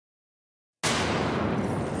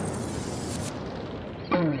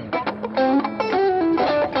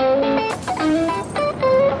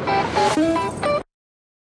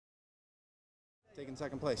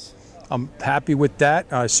second place. I'm happy with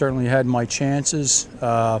that. I certainly had my chances.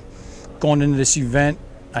 Going into this event,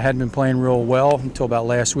 I hadn't been playing real well until about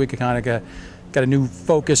last week. I kind of got a new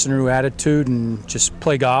focus and a new attitude and just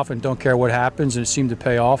play golf and don't care what happens, and it seemed to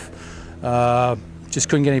pay off. Just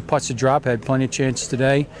couldn't get any putts to drop. I had plenty of chances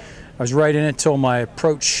today. I was right in it until my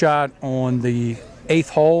approach shot on the 8th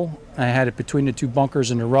hole. I had it between the two bunkers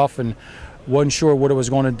in the rough and wasn't sure what it was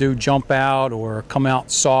going to do, jump out or come out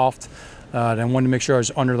soft. Then wanted to make sure I was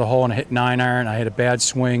under the hole, and I hit 9-iron. I had a bad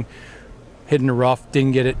swing, hit in the rough,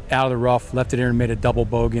 didn't get it out of the rough, left it in and made a double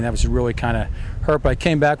bogey, and that was really kind of hurt. But I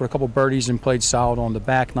came back with a couple birdies and played solid on the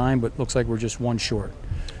back 9, but looks like we're just one short.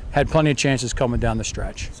 Had plenty of chances coming down the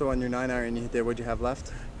stretch. So on your 9-iron you hit there, what'd you have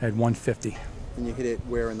left? I had 150. And you hit it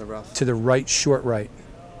where in the rough? To the right, short right.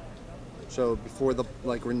 So before the,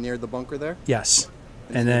 like we're near the bunker there? Yes.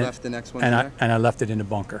 And so then you left the next one and I left it in the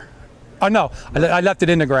bunker. Oh no, I left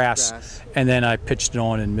it in the grass, and then I pitched it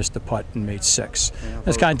on and missed the putt and made 6.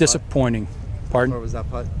 That's kind of disappointing. Pardon? Where was that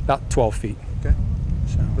putt? About 12 feet. Okay.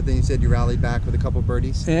 So. But then you said you rallied back with a couple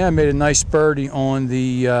birdies? Yeah, I made a nice birdie on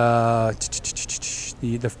the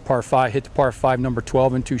par 5. Hit the par 5 number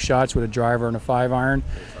 12 in 2 shots with a driver and a 5-iron,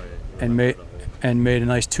 and made a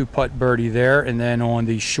nice 2-putt birdie there. And then on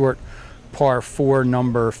the short par 4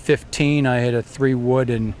 number 15, I hit a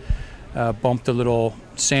 3-wood and bumped a little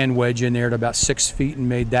sand wedge in there at about 6 feet and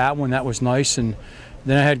made that one. That was nice. And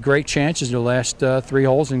then I had great chances the last 3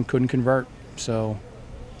 holes and couldn't convert. So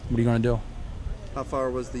what are you going to do? How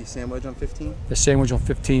far was the sand wedge on 15? The sand wedge on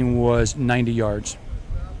 15 was 90 yards.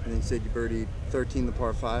 And then you said you birdied 13 the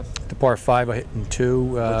par 5? The par 5 I hit in 2.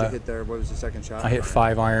 What did you hit there? What was your second shot? I hit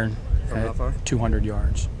 5-iron. From how far? 200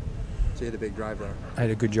 yards. So you had a big drive there? I had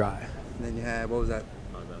a good drive. And then you had, what was that,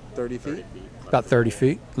 30 feet? About 30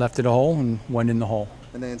 feet. Left it a hole and went in the hole.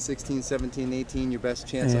 And then 16, 17, 18, your best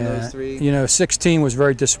chance on those 3? You know, 16 was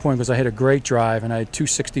very disappointing because I hit a great drive and I had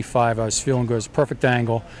 265. I was feeling good. It was a perfect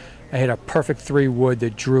angle. I hit a perfect 3-wood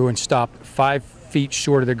that drew and stopped 5 feet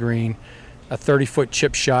short of the green. A 30-foot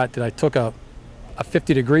chip shot that I took a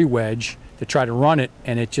 50-degree wedge to try to run it,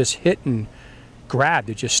 and it just hit and grabbed.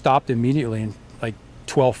 It just stopped immediately and like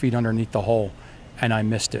 12 feet underneath the hole, and I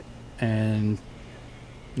missed it. And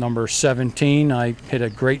number 17, I hit a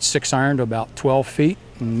great 6-iron to about 12 feet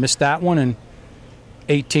and missed that one. And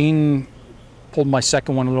 18, pulled my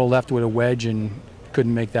second one a little left with a wedge and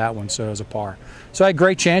couldn't make that one, so it was a par. So I had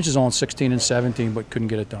great chances on 16 and 17, but couldn't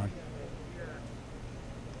get it done.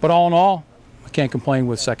 But all in all, I can't complain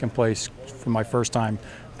with second place for my first time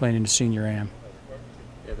playing in the senior am.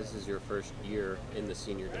 Yeah, this is your first year in the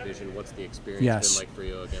senior division. What's the experience been like for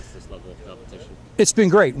you against this level of competition? It's been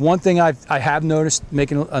great. One thing I have noticed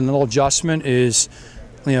making a little adjustment is,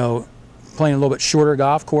 you know, playing a little bit shorter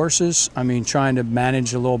golf courses. I mean, trying to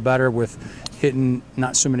manage a little better with hitting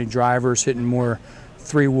not so many drivers, hitting more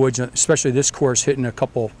 3-woods, especially this course, hitting a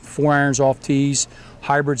couple 4-irons off tees,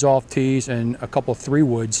 hybrids off tees, and a couple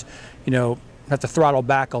 3-woods. You know, have to throttle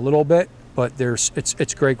back a little bit, but it's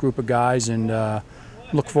a great group of guys, and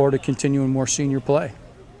look forward to continuing more senior play.